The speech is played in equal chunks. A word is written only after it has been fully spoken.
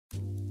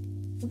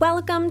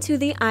Welcome to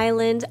the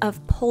island of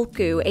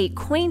POLKU, a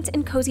quaint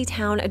and cozy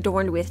town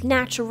adorned with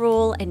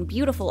natural and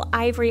beautiful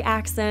ivory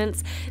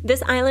accents.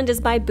 This island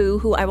is by Boo,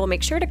 who I will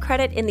make sure to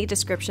credit in the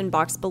description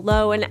box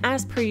below, and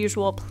as per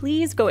usual,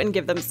 please go and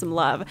give them some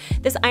love.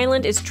 This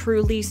island is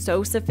truly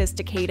so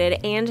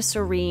sophisticated and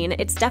serene.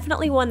 It's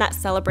definitely one that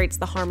celebrates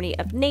the harmony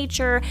of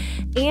nature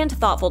and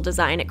thoughtful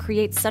design. It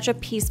creates such a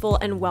peaceful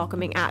and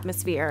welcoming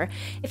atmosphere.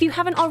 If you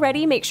haven't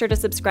already, make sure to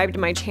subscribe to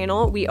my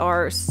channel. We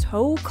are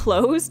so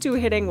close to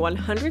hitting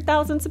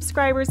 100,000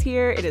 subscribers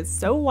here. It is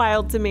so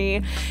wild to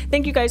me.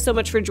 Thank you guys so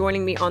much for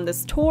joining me on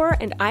this tour,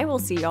 and I will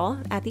see y'all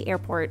at the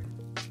airport.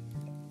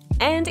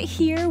 And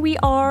here we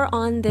are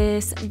on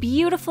this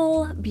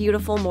beautiful,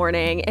 beautiful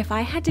morning. If I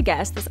had to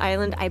guess, this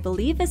island, I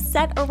believe, is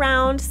set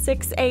around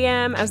 6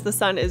 a.m. as the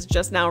sun is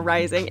just now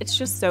rising. It's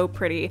just so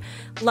pretty.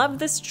 Love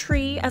this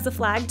tree as a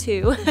flag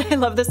too. I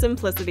love the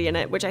simplicity in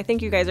it, which I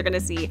think you guys are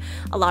gonna see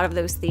a lot of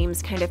those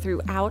themes kind of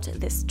throughout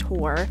this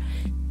tour.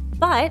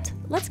 But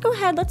let's go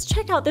ahead, let's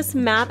check out this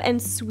map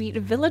and sweet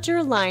villager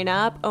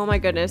lineup. Oh my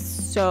goodness,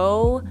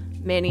 so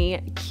many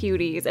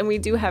cuties. And we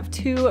do have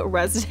two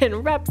resident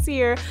reps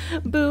here,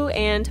 Boo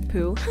and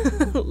Pooh.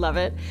 Love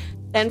it.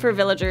 Then for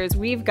villagers,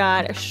 we've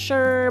got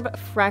Sherb,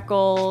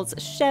 Freckles,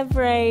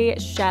 Chevre,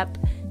 Shep,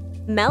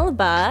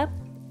 Melba,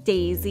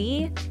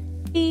 Daisy,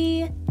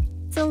 Fee,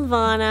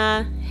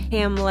 Sylvana,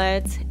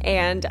 Hamlet,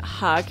 and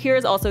Hug.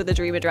 Here's also the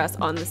dream address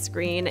on the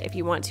screen if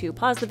you want to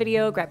pause the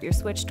video, grab your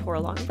Switch, tour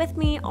along with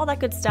me, all that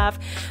good stuff.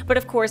 But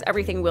of course,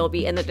 everything will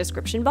be in the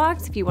description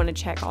box if you want to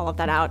check all of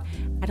that out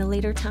at a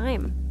later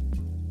time.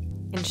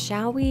 And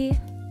shall we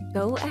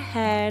go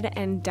ahead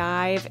and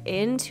dive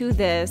into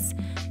this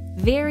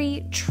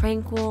very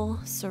tranquil,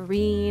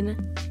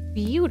 serene,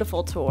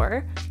 beautiful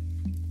tour.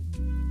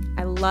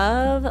 I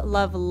love,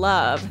 love,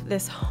 love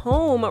this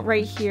home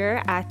right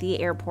here at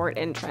the airport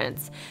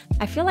entrance.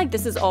 I feel like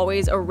this is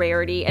always a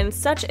rarity and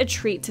such a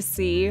treat to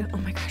see. Oh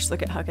my gosh,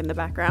 look at Huck in the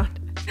background.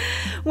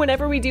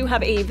 Whenever we do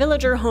have a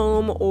villager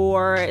home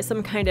or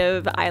some kind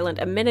of island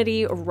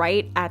amenity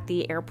right at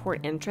the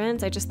airport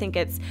entrance, I just think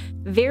it's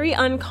very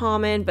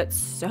uncommon, but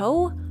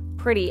so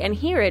pretty. And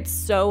here it's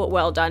so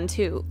well done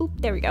too. Oop,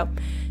 there we go.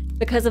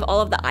 Because of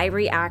all of the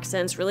ivory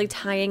accents really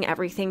tying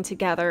everything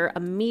together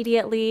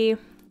immediately.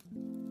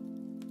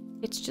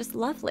 It's just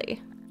lovely.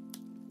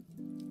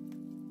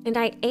 And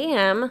I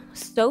am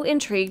so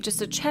intrigued just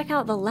to check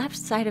out the left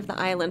side of the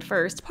island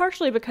first,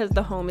 partially because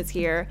the home is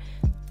here.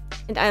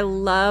 And I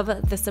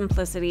love the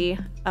simplicity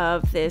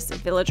of this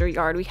villager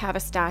yard. We have a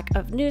stack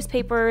of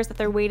newspapers that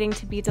they're waiting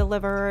to be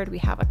delivered. We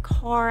have a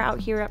car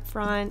out here up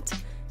front.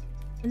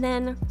 And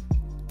then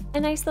a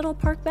nice little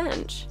park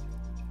bench.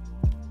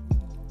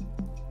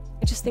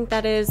 I just think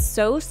that is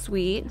so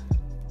sweet.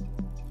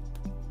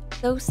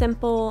 So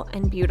simple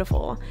and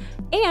beautiful.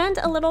 And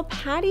a little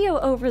patio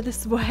over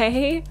this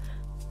way.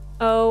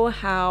 Oh,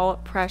 how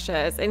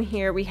precious. And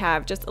here we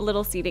have just a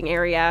little seating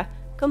area,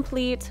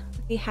 complete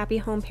with the Happy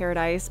Home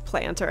Paradise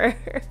planter.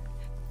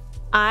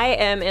 I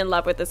am in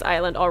love with this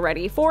island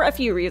already for a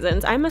few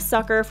reasons. I'm a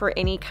sucker for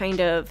any kind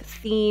of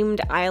themed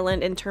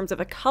island in terms of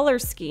a color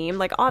scheme.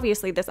 Like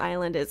obviously this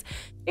island is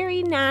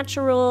very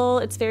natural,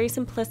 it's very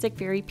simplistic,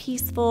 very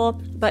peaceful,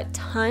 but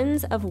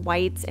tons of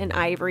whites and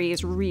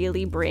ivories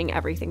really bring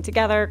everything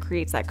together,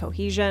 creates that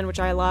cohesion,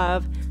 which I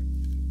love.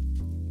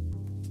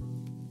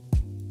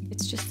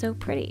 It's just so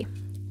pretty.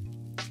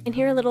 And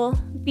here a little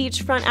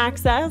beachfront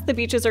access. The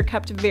beaches are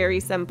kept very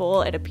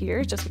simple, it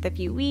appears, just with a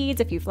few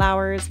weeds, a few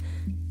flowers.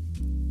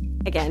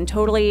 Again,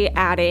 totally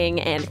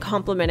adding and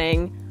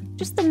complementing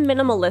just the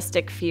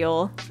minimalistic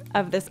feel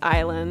of this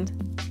island.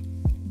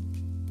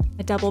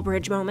 A double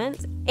bridge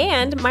moment.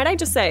 And might I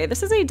just say,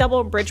 this is a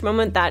double bridge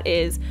moment that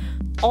is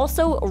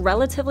also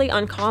relatively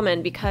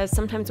uncommon because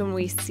sometimes when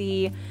we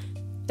see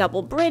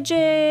double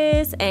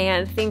bridges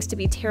and things to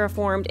be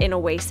terraformed in a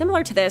way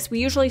similar to this, we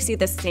usually see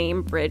the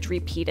same bridge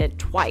repeated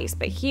twice.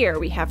 But here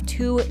we have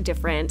two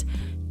different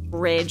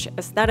bridge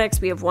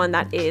aesthetics. We have one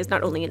that is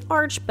not only an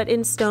arch but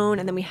in stone,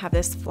 and then we have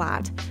this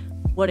flat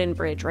wooden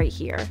bridge right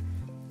here.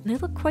 And they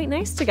look quite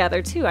nice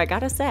together too, I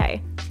gotta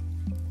say.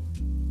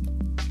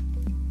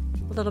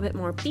 A little bit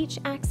more beach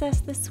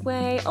access this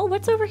way. Oh,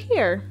 what's over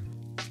here?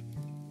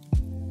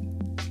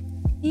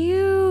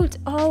 Cute.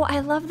 Oh, I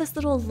love this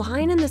little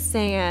line in the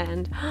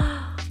sand.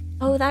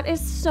 Oh, that is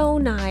so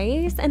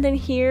nice. And then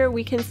here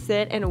we can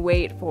sit and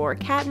wait for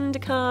Captain to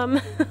come.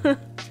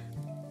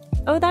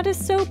 Oh, that is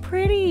so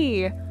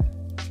pretty.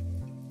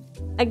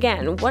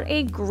 Again, what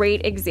a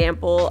great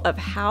example of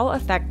how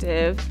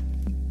effective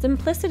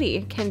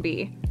simplicity can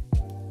be.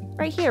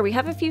 Right here, we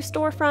have a few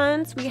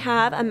storefronts, we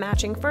have a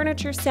matching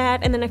furniture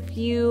set, and then a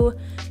few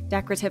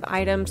decorative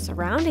items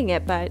surrounding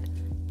it, but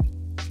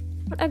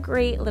what a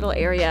great little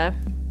area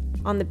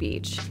on the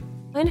beach.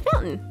 And a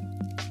fountain.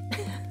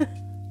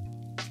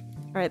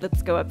 All right,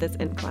 let's go up this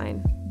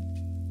incline.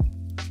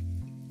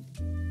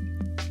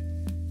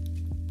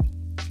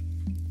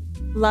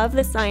 Love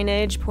the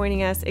signage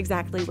pointing us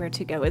exactly where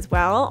to go as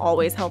well,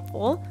 always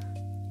helpful.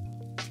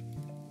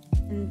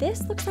 And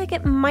this looks like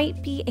it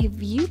might be a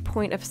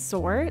viewpoint of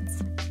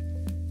sorts,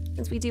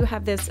 since we do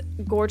have this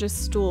gorgeous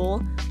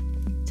stool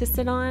to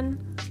sit on.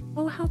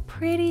 Oh, how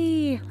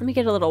pretty. Let me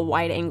get a little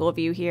wide angle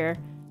view here.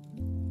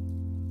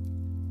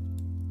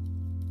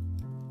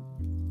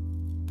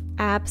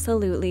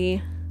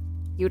 Absolutely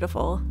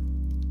beautiful.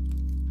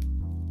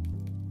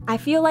 I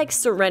feel like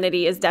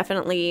serenity is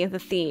definitely the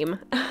theme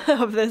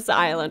of this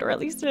island, or at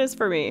least it is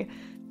for me.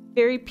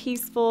 Very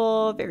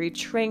peaceful, very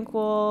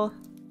tranquil,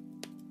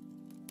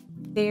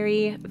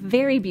 very,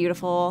 very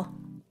beautiful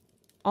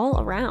all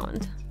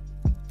around.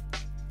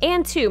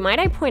 And too, might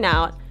I point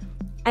out,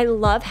 I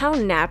love how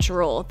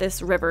natural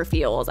this river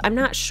feels. I'm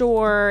not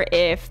sure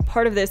if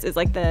part of this is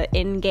like the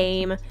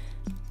in-game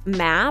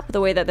map,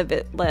 the way that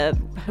the blah,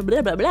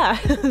 blah, blah,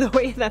 the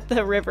way that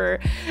the river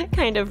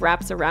kind of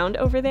wraps around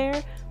over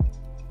there.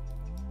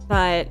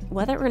 But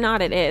whether or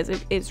not it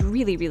is, it's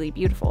really, really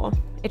beautiful.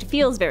 It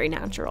feels very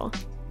natural.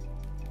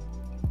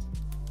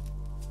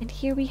 And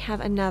here we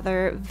have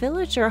another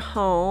villager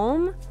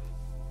home.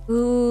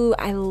 Ooh,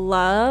 I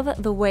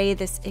love the way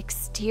this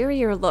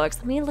exterior looks.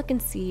 Let me look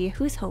and see,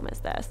 whose home is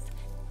this?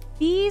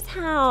 Bee's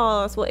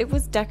house. Well, it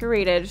was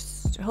decorated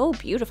so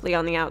beautifully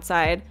on the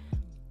outside.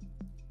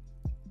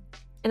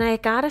 And I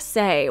gotta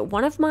say,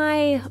 one of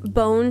my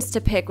bones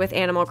to pick with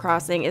Animal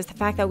Crossing is the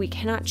fact that we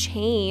cannot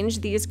change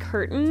these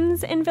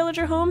curtains in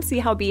villager homes. See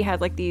how Bee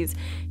has like these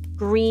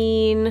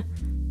green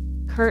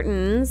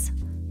curtains?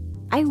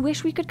 I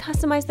wish we could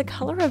customize the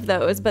color of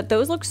those, but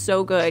those look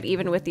so good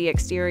even with the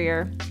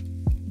exterior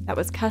that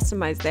was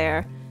customized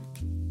there.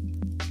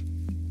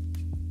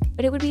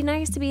 But it would be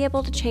nice to be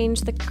able to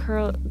change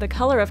the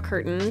color of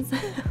curtains.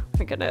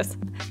 My goodness.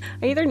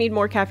 I either need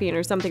more caffeine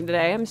or something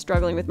today. I'm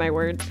struggling with my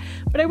words.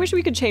 But I wish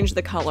we could change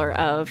the color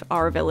of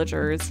our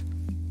villagers'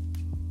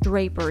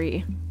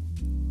 drapery.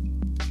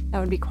 That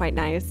would be quite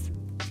nice.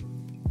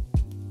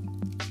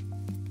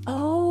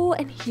 Oh,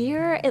 and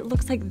here it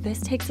looks like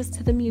this takes us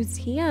to the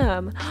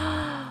museum.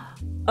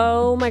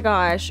 Oh my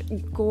gosh,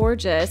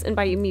 gorgeous. And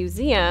by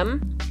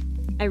museum,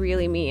 I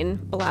really mean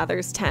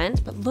Blather's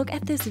tent, but look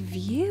at this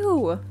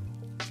view.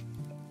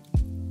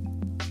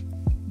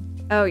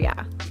 Oh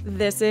yeah,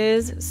 this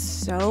is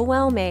so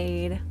well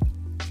made,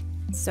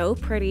 so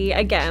pretty.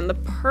 Again, the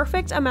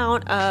perfect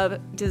amount of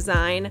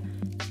design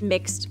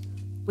mixed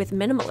with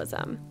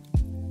minimalism.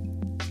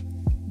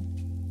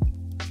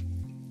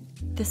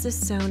 This is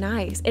so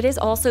nice. It is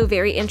also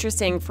very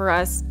interesting for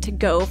us to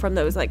go from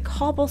those like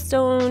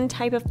cobblestone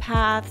type of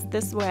paths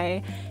this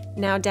way,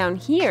 now down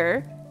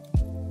here,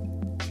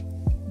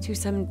 to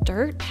some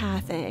dirt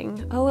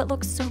pathing. Oh, it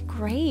looks so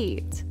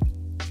great.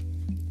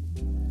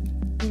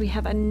 And we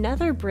have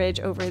another bridge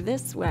over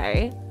this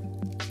way.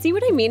 See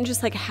what I mean?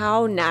 Just like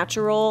how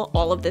natural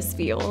all of this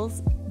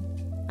feels.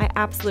 I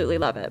absolutely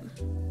love it.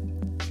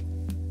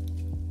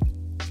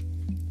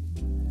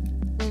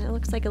 And it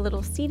looks like a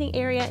little seating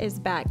area is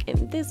back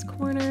in this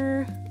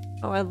corner.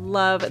 Oh, I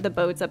love the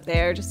boats up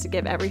there just to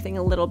give everything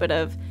a little bit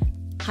of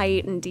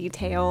height and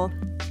detail.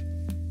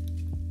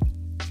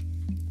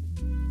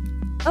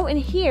 Oh, and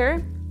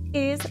here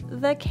is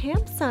the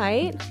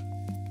campsite.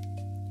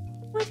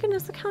 Oh my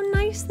goodness, look how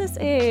nice this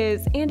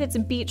is. And it's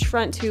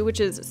beachfront too, which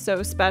is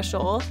so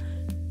special.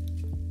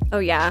 Oh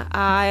yeah,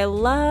 I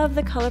love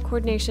the color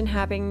coordination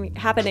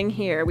happening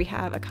here. We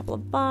have a couple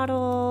of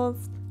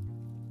bottles.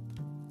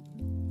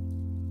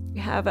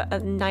 We have a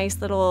nice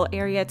little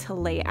area to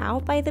lay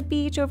out by the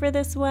beach over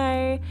this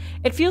way.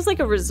 It feels like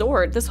a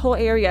resort. This whole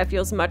area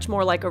feels much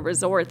more like a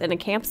resort than a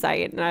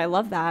campsite, and I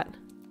love that.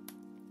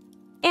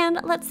 And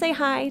let's say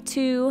hi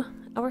to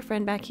our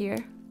friend back here.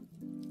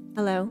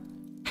 Hello.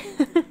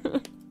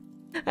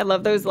 I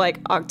love those like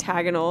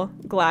octagonal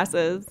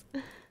glasses.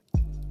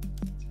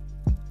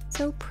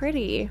 So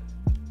pretty.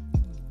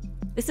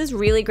 This is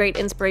really great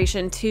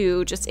inspiration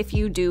too, just if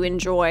you do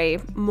enjoy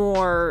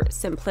more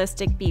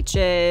simplistic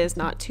beaches,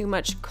 not too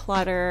much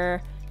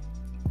clutter.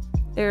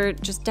 They're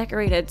just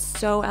decorated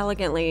so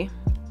elegantly.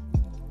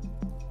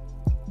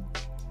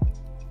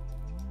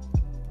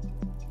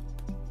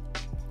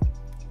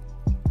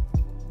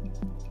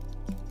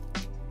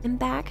 And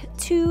back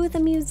to the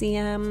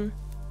museum.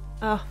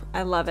 Oh,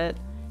 I love it.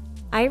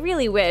 I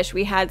really wish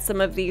we had some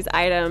of these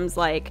items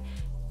like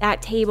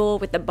that table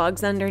with the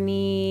bugs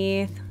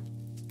underneath,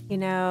 you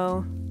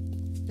know,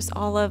 just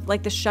all of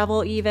like the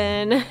shovel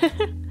even.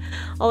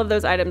 All of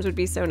those items would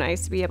be so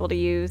nice to be able to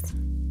use.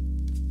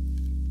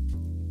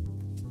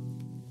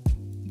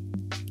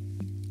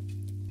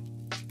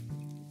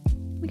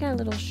 We got a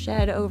little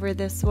shed over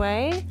this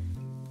way.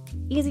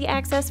 Easy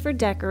access for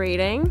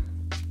decorating.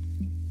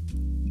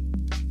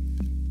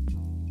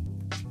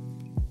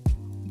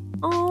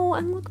 Oh,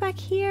 and look back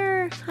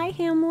here. Hi,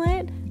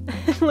 Hamlet.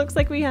 Looks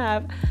like we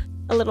have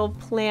a little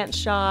plant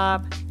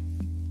shop.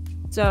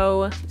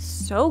 So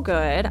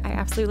good. I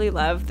absolutely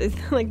love this,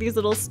 like these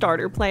little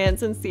starter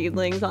plants and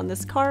seedlings on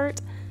this cart.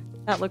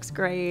 That looks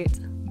great.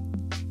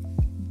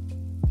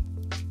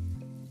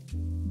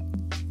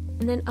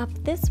 And then up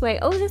this way.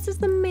 Oh, this is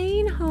the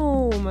main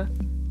home.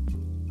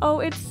 Oh,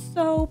 it's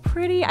so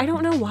pretty. I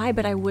don't know why,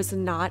 but I was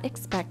not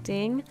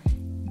expecting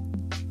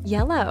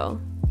yellow.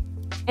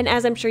 And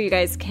as I'm sure you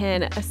guys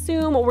can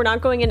assume, we're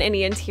not going in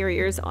any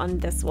interiors on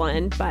this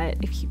one, but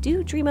if you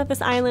do dream of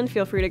this island,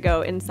 feel free to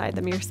go inside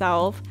them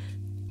yourself.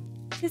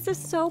 This is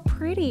so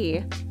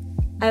pretty.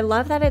 I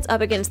love that it's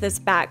up against this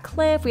back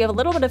cliff. We have a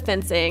little bit of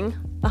fencing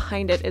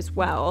behind it as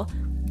well.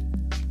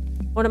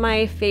 One of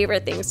my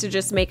favorite things to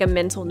just make a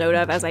mental note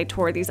of as I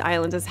tour these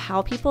islands is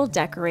how people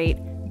decorate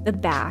the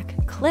back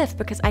cliff,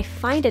 because I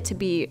find it to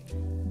be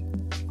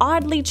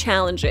oddly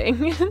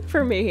challenging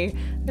for me.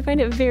 I find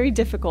it very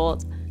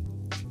difficult.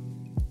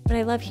 But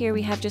I love here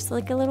we have just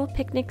like a little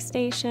picnic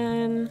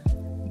station.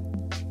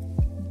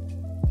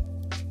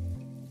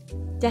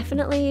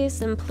 Definitely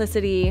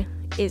simplicity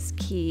is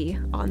key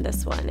on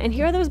this one. And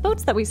here are those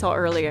boats that we saw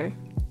earlier.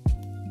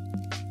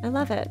 I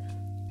love it.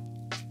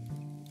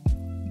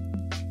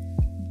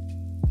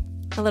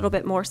 A little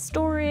bit more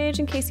storage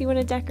in case you want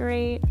to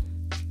decorate.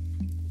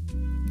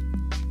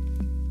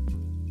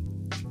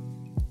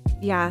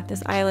 Yeah,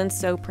 this island's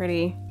so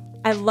pretty.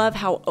 I love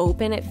how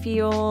open it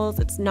feels.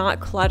 It's not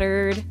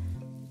cluttered.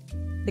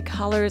 The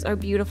colors are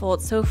beautiful.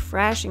 It's so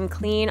fresh and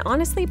clean.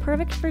 Honestly,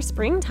 perfect for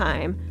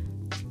springtime.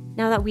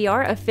 Now that we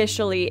are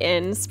officially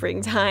in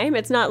springtime,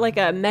 it's not like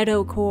a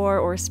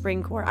meadowcore or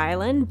springcore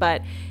island,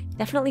 but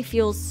definitely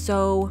feels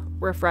so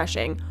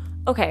refreshing.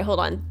 Okay, hold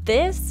on.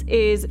 This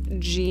is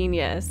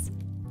genius.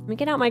 Let me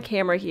get out my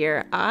camera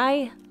here.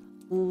 I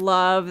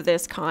love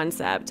this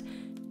concept.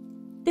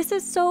 This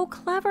is so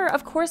clever.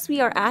 Of course, we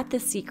are at the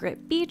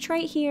secret beach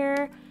right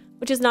here,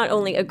 which is not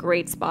only a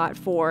great spot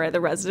for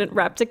the resident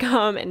rep to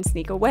come and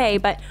sneak away,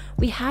 but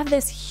we have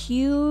this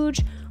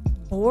huge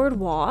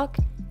boardwalk,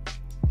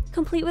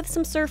 complete with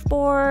some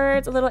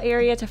surfboards, a little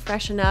area to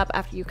freshen up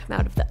after you come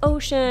out of the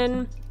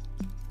ocean.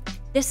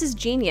 This is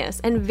genius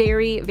and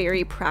very,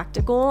 very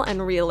practical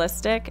and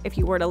realistic if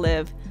you were to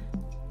live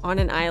on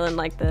an island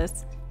like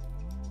this.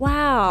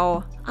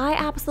 Wow, I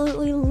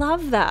absolutely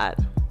love that.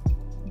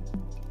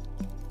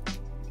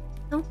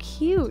 How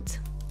cute.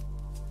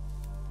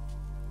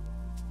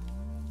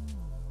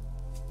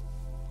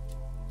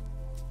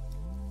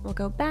 We'll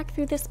go back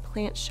through this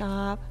plant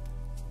shop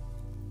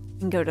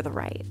and go to the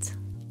right.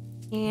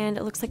 And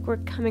it looks like we're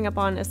coming up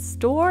on a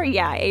store.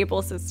 Yeah,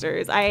 Able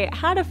Sisters. I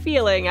had a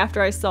feeling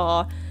after I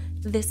saw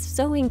this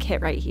sewing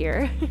kit right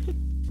here.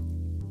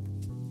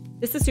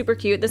 This is super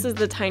cute. This is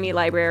the tiny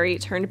library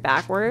turned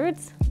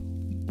backwards.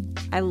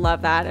 I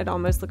love that. It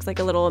almost looks like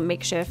a little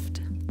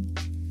makeshift,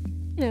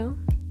 you know,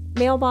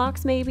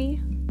 mailbox maybe.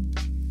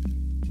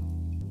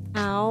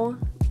 How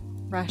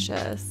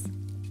precious.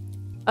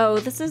 Oh,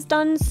 this is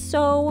done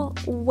so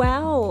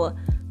well.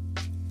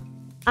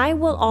 I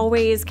will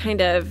always kind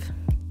of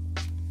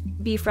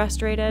be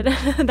frustrated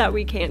that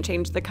we can't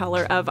change the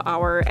color of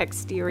our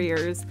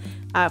exteriors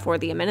for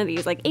the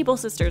amenities like Able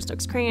Sisters,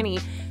 Nook's Cranny,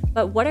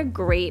 but what a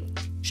great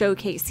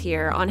showcase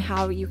here on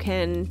how you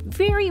can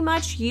very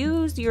much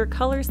use your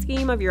color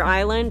scheme of your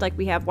island, like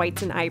we have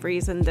whites and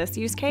ivories in this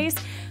use case,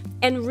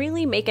 and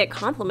really make it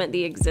complement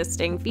the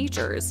existing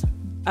features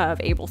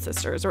of Able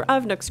Sisters or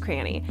of Nook's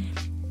Cranny.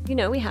 You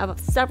know, we have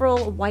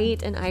several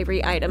white and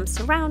ivory items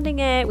surrounding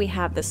it. We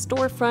have the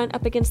storefront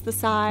up against the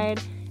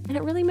side, and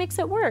it really makes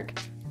it work.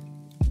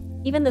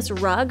 Even this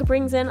rug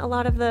brings in a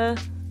lot of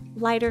the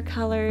lighter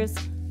colors.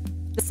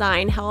 The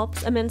sign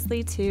helps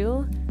immensely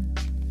too.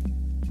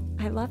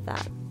 I love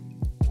that.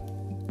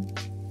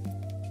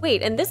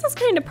 Wait, and this is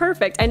kind of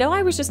perfect. I know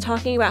I was just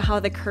talking about how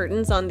the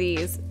curtains on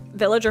these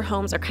villager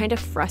homes are kind of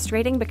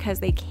frustrating because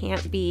they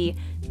can't be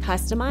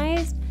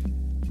customized.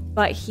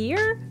 But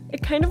here,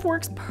 it kind of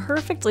works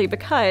perfectly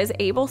because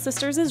Able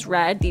Sisters is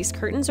red, these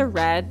curtains are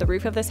red, the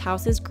roof of this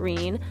house is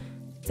green.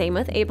 Same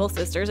with Able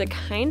Sisters. It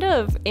kind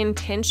of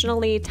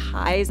intentionally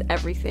ties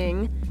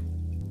everything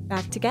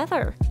back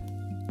together.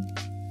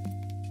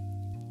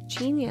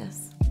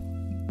 Genius.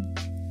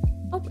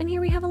 Oh, and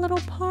here we have a little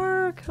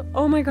park.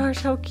 Oh my gosh,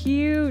 how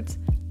cute.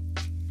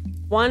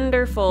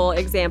 Wonderful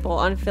example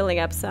on filling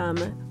up some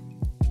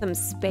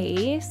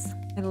space.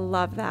 I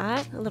love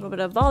that. A little bit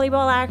of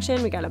volleyball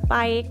action. We got a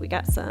bike. We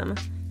got some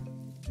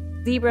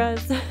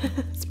zebras,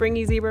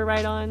 springy zebra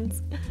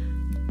ride-ons.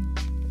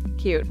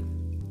 Cute.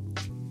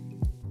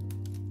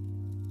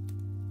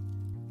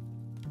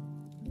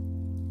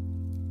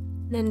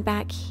 Then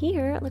back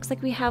here, it looks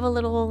like we have a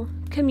little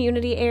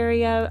community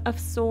area of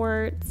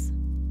sorts.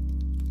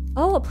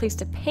 Oh, a place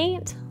to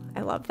paint.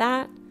 I love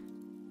that.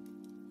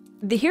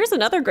 Here's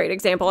another great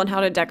example on how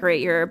to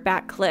decorate your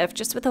back cliff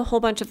just with a whole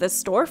bunch of the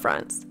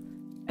storefronts.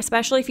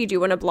 Especially if you do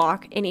want to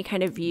block any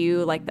kind of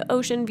view like the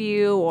ocean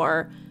view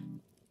or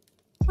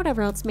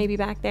whatever else may be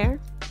back there.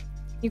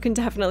 You can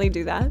definitely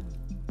do that.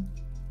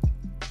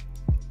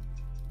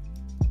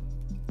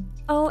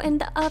 Oh,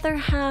 and the other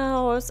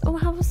house. Oh,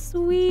 how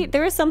sweet.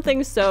 There is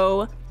something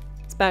so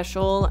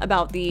special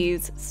about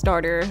these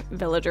starter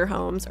villager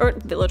homes, or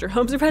villager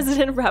homes,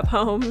 resident rep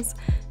homes.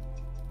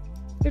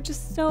 They're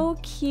just so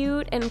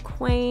cute and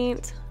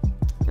quaint.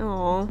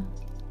 Oh,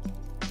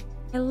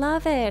 I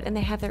love it. And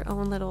they have their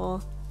own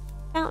little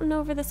fountain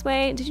over this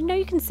way. Did you know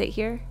you can sit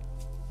here?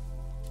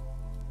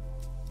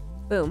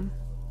 Boom.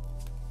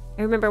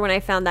 I remember when I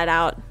found that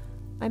out,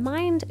 my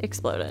mind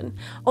exploded.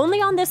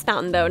 Only on this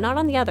fountain though, not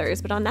on the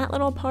others, but on that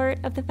little part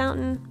of the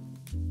fountain,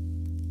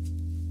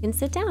 you can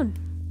sit down.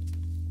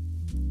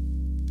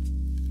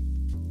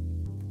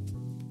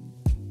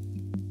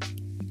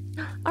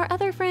 Our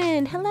other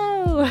friend,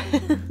 hello.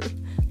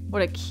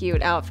 What a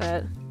cute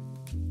outfit.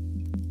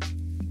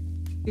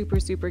 Super,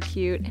 super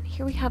cute. And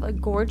here we have a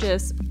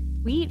gorgeous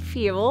wheat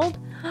field.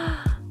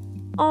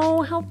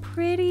 Oh, how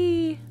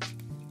pretty.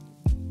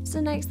 Just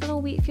a nice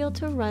little wheat field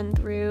to run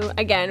through.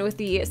 Again, with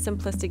the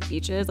simplistic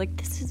beaches, like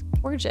this is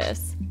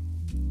gorgeous.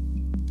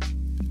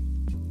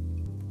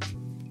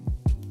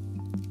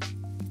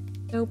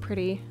 So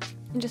pretty.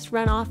 And just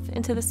run off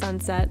into the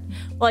sunset.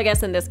 Well, I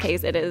guess in this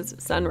case it is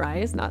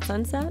sunrise, not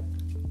sunset.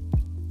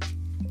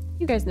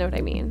 You guys know what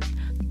I mean.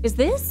 Is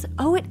this?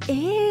 Oh, it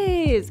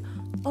is.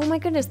 Oh my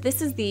goodness,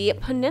 this is the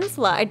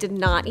peninsula. I did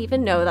not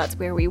even know that's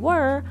where we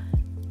were.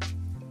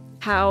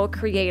 How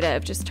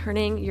creative, just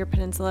turning your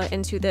peninsula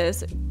into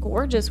this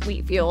gorgeous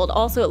wheat field.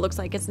 Also, it looks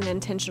like it's an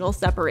intentional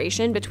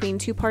separation between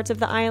two parts of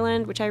the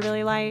island, which I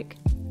really like.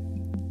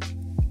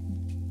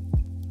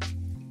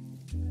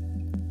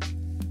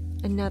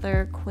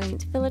 Another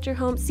quaint villager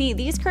home. See,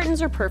 these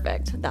curtains are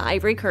perfect. The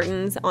ivory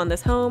curtains on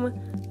this home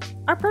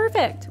are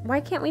perfect. Why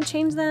can't we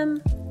change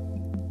them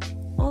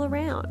all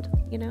around,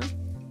 you know?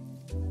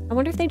 I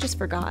wonder if they just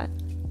forgot.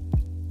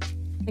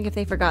 I think if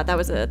they forgot that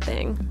was a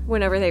thing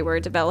whenever they were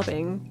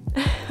developing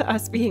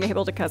us being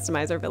able to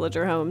customize our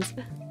villager homes.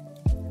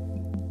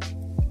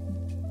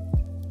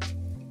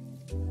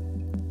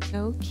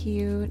 So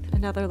cute.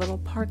 Another little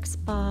park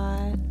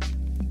spot.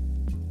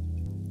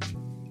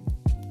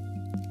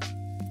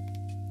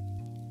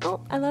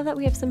 Oh, I love that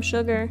we have some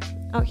sugar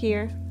out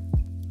here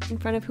in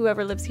front of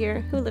whoever lives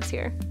here. Who lives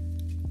here?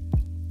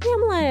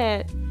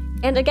 Hamlet.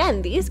 And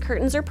again, these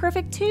curtains are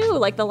perfect too.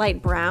 Like the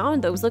light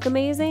brown, those look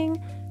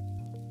amazing.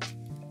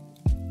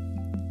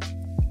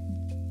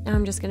 Now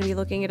I'm just gonna be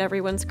looking at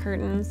everyone's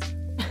curtains.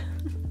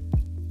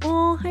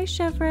 Oh, hi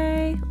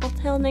Chevrolet. I'll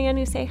tell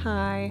Nanu say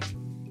hi.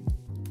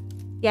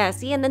 Yeah,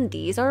 see, and then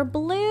these are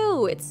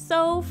blue. It's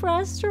so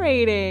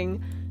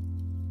frustrating.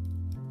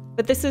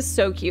 But this is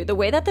so cute. The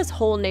way that this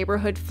whole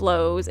neighborhood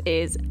flows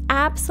is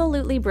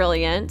absolutely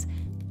brilliant.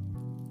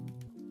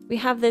 We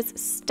have this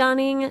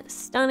stunning,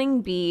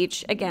 stunning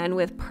beach, again,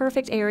 with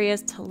perfect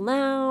areas to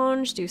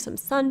lounge, do some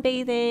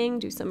sunbathing,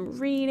 do some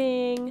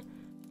reading.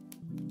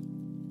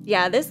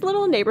 Yeah, this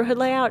little neighborhood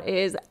layout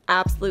is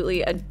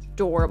absolutely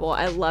adorable.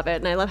 I love it.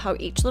 And I love how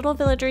each little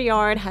villager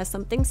yard has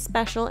something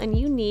special and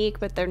unique,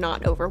 but they're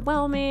not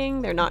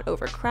overwhelming. They're not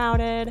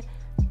overcrowded.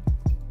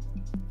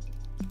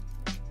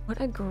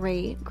 What a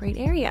great, great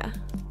area.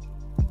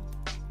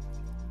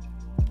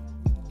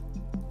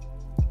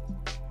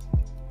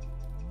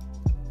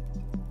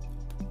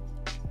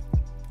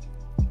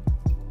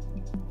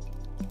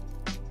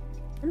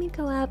 Let me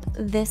go up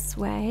this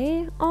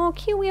way. Oh,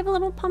 cute. We have a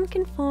little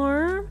pumpkin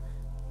farm.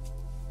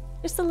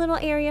 Just a little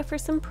area for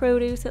some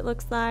produce, it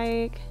looks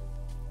like.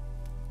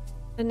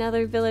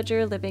 Another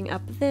villager living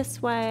up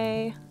this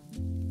way.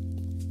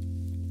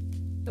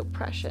 So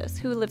precious.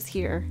 Who lives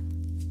here?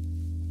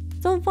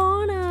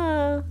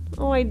 Sylvana!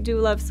 Oh, I do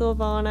love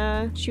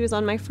Sylvana. She was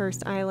on my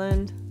first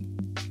island.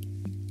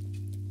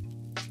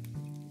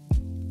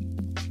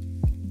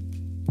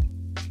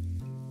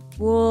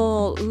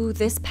 Whoa, ooh,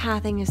 this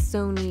pathing is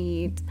so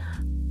neat.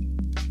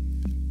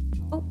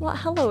 Oh, well,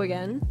 hello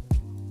again.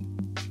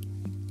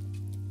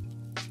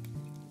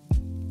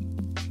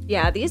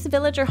 Yeah, these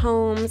villager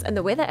homes and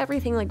the way that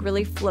everything like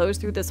really flows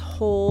through this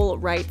whole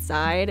right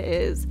side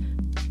is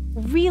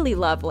really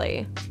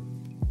lovely.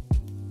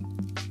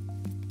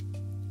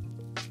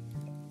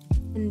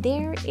 And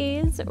there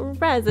is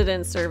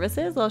resident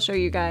services. I'll show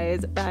you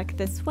guys back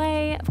this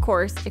way. Of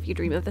course, if you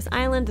dream of this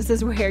island, this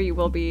is where you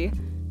will be,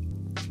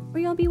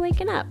 where you'll be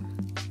waking up.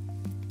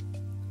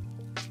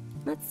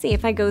 Let's see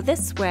if I go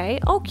this way.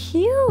 Oh,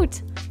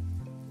 cute!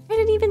 I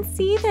didn't even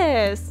see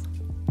this.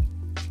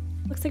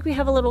 Looks like we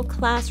have a little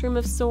classroom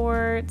of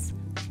sorts.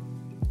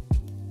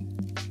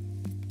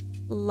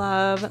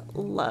 Love,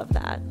 love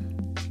that.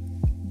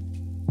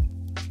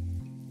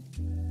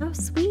 How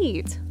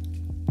sweet.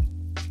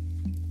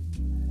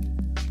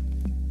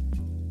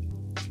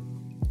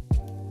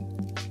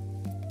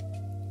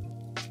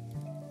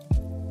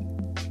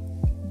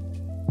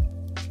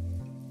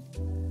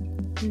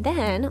 And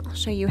then I'll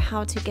show you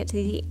how to get to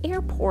the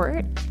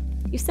airport.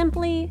 You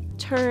simply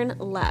turn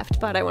left,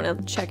 but I want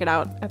to check it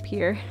out up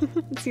here.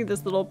 See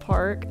this little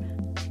park.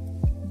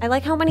 I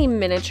like how many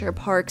miniature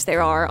parks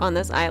there are on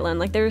this island.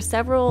 Like there are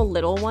several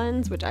little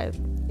ones, which I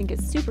think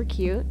is super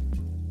cute.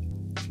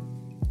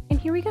 And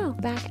here we go,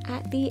 back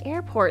at the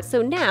airport.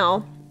 So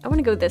now I want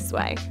to go this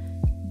way.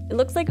 It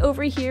looks like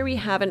over here we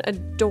have an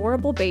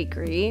adorable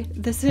bakery.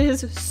 This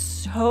is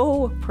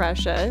so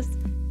precious.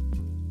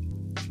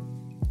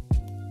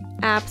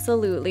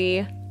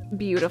 Absolutely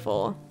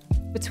beautiful.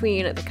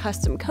 Between the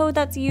custom code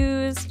that's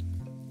used,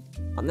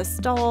 on the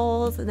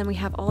stalls, and then we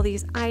have all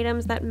these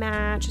items that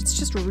match. It's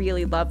just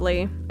really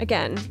lovely.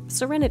 Again,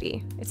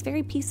 serenity. It's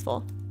very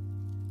peaceful.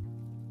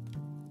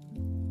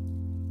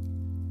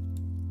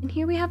 And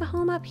here we have a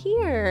home up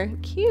here.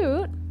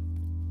 Cute.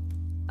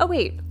 Oh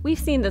wait, we've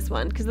seen this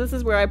one because this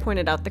is where I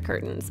pointed out the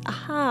curtains.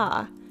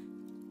 Aha.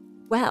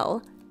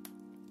 Well,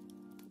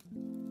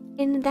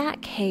 in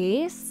that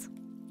case,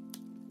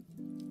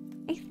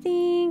 I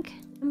think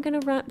I'm gonna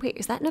run. Wait,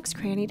 is that Nook's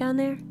Cranny down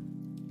there?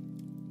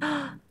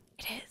 Ah,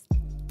 it is.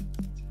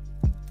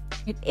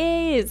 It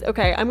is.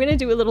 Okay, I'm gonna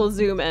do a little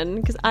zoom in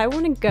because I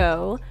want to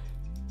go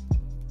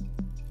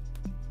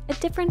a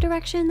different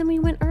direction than we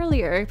went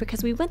earlier,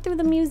 because we went through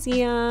the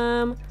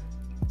museum,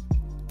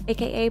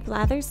 aka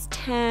Blather's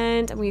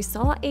tent, and we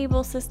saw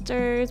Able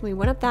Sisters. We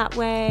went up that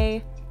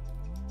way.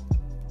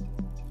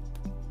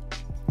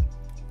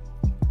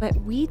 But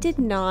we did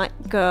not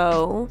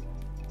go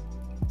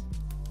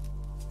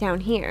down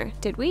here,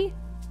 did we?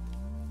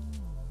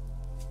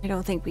 I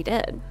don't think we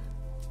did.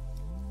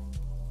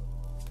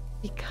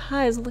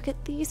 Because look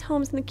at these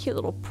homes and the cute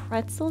little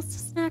pretzels to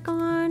snack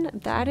on.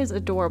 That is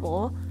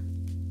adorable.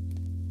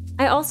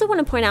 I also want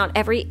to point out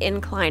every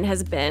incline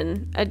has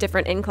been a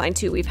different incline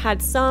too. We've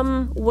had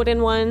some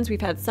wooden ones,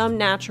 we've had some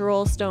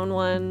natural stone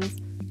ones.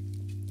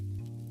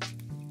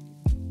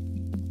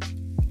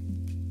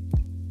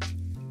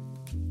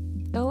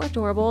 So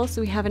adorable.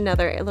 So we have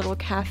another little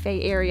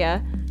cafe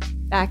area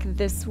back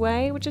this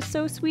way, which is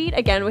so sweet.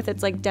 Again, with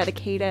its like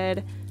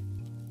dedicated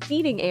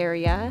eating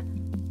area.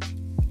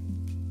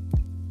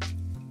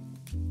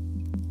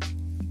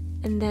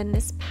 And then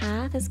this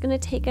path is gonna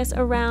take us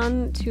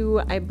around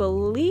to, I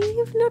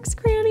believe, Nook's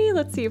Cranny.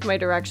 Let's see if my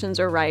directions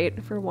are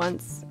right for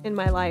once in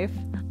my life.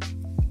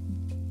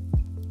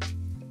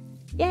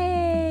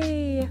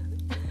 Yay!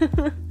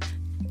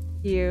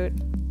 Cute.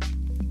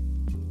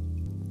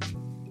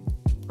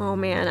 Oh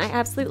man, I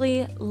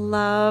absolutely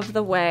love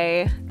the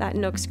way that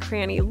Nook's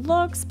Cranny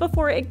looks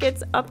before it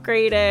gets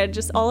upgraded.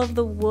 Just all of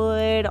the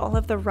wood, all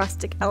of the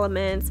rustic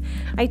elements.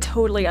 I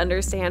totally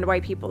understand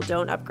why people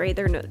don't upgrade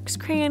their Nook's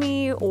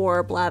Cranny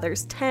or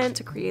Blather's tent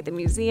to create the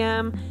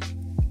museum,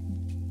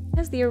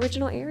 because the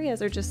original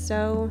areas are just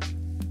so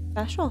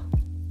special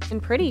and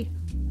pretty.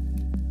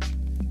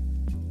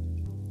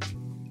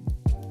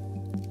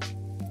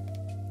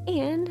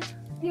 And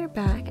we're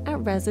back at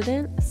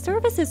resident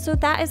services. So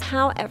that is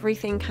how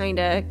everything kind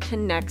of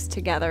connects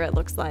together, it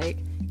looks like.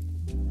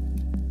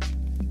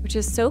 Which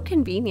is so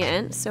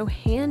convenient, so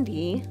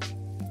handy.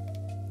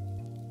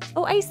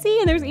 Oh, I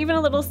see, and there's even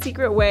a little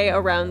secret way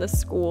around the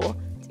school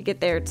to get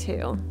there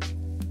too.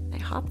 Can I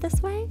hop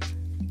this way?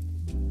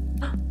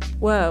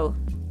 Whoa,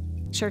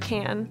 sure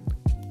can.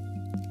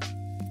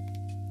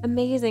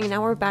 Amazing,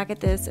 now we're back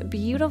at this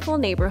beautiful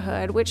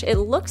neighborhood, which it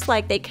looks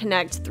like they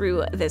connect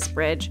through this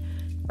bridge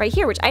right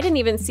here, which I didn't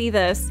even see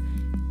this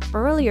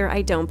earlier,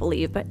 I don't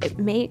believe, but it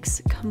makes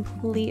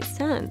complete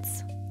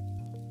sense.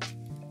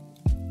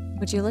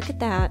 Would you look at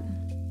that?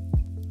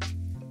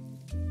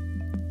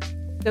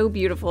 So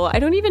beautiful. I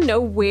don't even know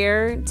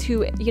where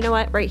to, you know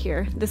what, right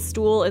here. The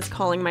stool is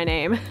calling my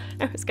name.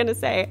 I was gonna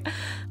say,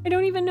 I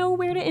don't even know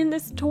where to end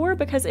this tour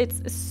because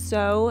it's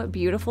so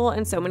beautiful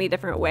in so many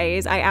different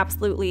ways. I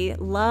absolutely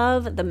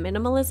love the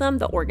minimalism,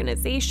 the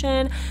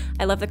organization.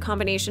 I love the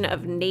combination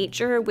of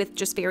nature with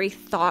just very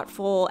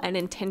thoughtful and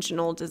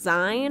intentional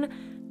design.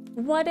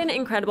 What an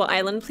incredible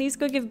island. Please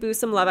go give Boo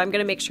some love. I'm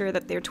gonna make sure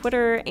that their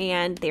Twitter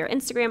and their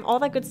Instagram, all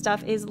that good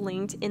stuff is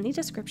linked in the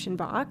description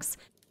box.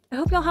 I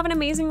hope y'all have an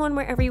amazing one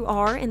wherever you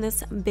are in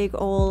this big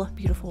ol'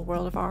 beautiful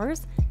world of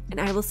ours, and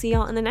I will see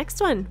y'all in the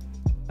next one.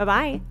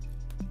 Bye-bye.